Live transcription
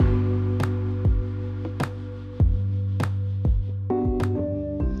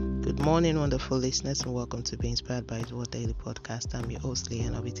morning, wonderful listeners, and welcome to Be Inspired by His Word Daily Podcast. I'm your host, Lee,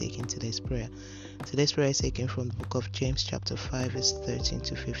 and I'll be taking today's prayer. Today's prayer is taken from the book of James, chapter 5, verse 13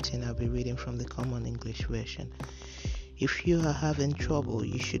 to 15. I'll be reading from the Common English Version. If you are having trouble,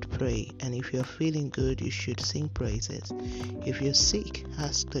 you should pray, and if you're feeling good, you should sing praises. If you're sick,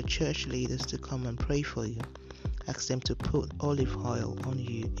 ask the church leaders to come and pray for you. Ask them to put olive oil on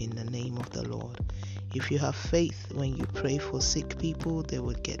you in the name of the Lord. If you have faith, when you pray for sick people, they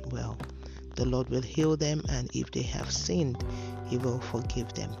will get well. The Lord will heal them, and if they have sinned, He will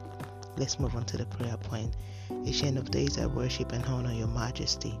forgive them. Let's move on to the prayer point. Ancient of days, I worship and honor your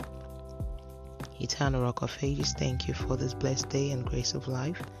majesty. Eternal Rock of Ages, thank you for this blessed day and grace of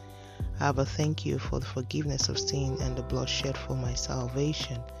life. Abba, thank you for the forgiveness of sin and the blood shed for my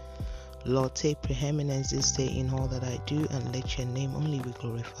salvation. Lord, take preeminence this day in all that I do, and let your name only be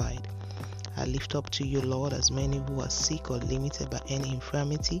glorified. I lift up to you, Lord, as many who are sick or limited by any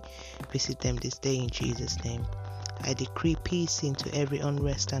infirmity. Visit them this day in Jesus' name. I decree peace into every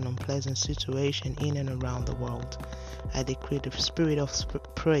unrest and unpleasant situation in and around the world. I decree the spirit of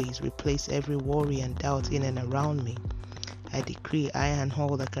praise replace every worry and doubt in and around me. I decree I and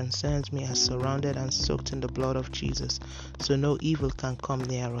all that concerns me are surrounded and soaked in the blood of Jesus, so no evil can come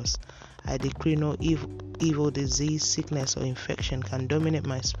near us. I decree no evil disease, sickness, or infection can dominate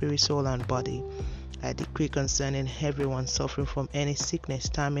my spirit, soul, and body. I decree concerning everyone suffering from any sickness,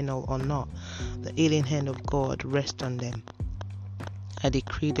 terminal or not, the healing hand of God rest on them. I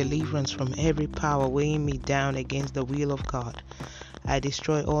decree deliverance from every power weighing me down against the will of God. I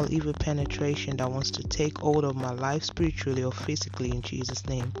destroy all evil penetration that wants to take hold of my life spiritually or physically in Jesus'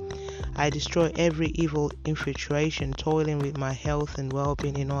 name. I destroy every evil infiltration toiling with my health and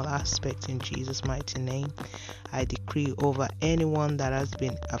well-being in all aspects in Jesus' mighty name. I decree over anyone that has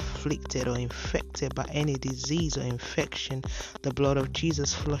been afflicted or infected by any disease or infection, the blood of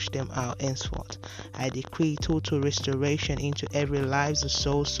Jesus flush them out henceforth. I decree total restoration into every lives of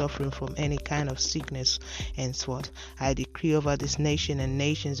soul suffering from any kind of sickness henceforth. I decree over this nation and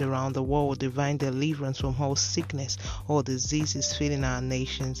nations around the world divine deliverance from all sickness or diseases filling our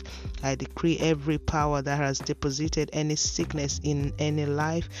nations. I decree every power that has deposited any sickness in any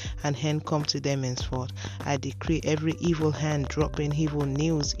life and hand come to them henceforth. I decree every evil hand dropping evil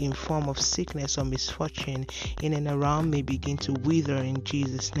news in form of sickness or misfortune in and around me begin to wither in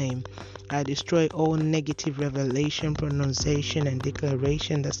Jesus' name. I destroy all negative revelation, pronunciation, and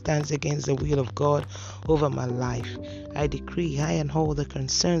declaration that stands against the will of God over my life. I decree I and all that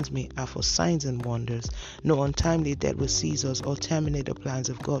concerns me are for signs and wonders. No untimely death will seize us or terminate the plans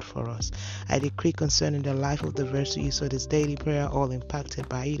of God for us. I decree concerning the life of the vessel you saw this daily prayer, all impacted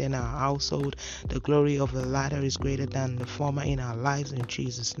by it in our household, the glory of the latter is greater than the former in our lives in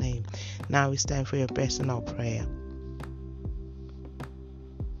Jesus' name. Now it's time for your personal prayer.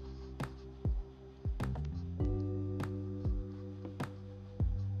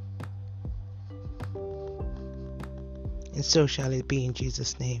 And so shall it be in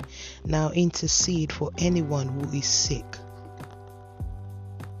Jesus' name. Now intercede for anyone who is sick.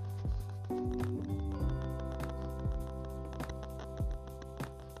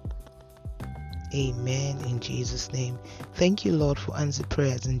 Amen in Jesus' name. Thank you, Lord, for answered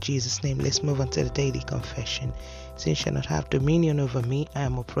prayers in Jesus' name. Let's move on to the daily confession. Sin shall not have dominion over me. I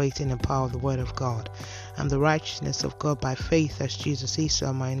am operating in the power of the word of God. I'm the righteousness of God by faith as Jesus is, so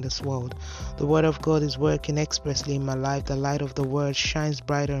am I in this world. The word of God is working expressly in my life. The light of the word shines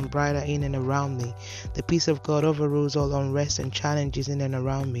brighter and brighter in and around me. The peace of God overrules all unrest and challenges in and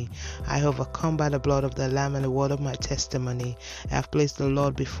around me. I overcome by the blood of the Lamb and the word of my testimony. I have placed the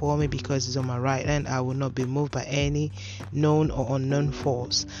Lord before me because He's on my right hand. I will not be moved by any known or unknown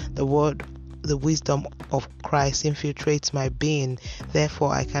force. The wisdom of Christ infiltrates my being.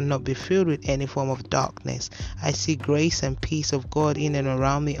 Therefore, I cannot be filled with any form of darkness. I see grace and peace of God in and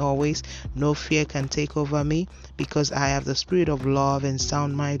around me always. No fear can take over me because I have the spirit of love and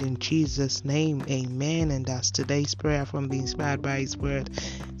sound mind in Jesus' name. Amen. And that's today's prayer from Being Inspired by His Word.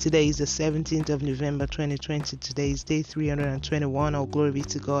 Today is the 17th of November 2020. Today is day 321. All glory be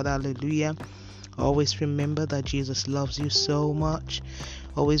to God. Hallelujah. Always remember that Jesus loves you so much.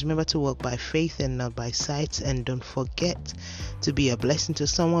 Always remember to walk by faith and not by sight. And don't forget to be a blessing to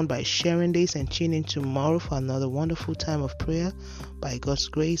someone by sharing this and tune in tomorrow for another wonderful time of prayer by God's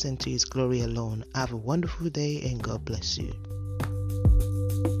grace and to His glory alone. Have a wonderful day and God bless you.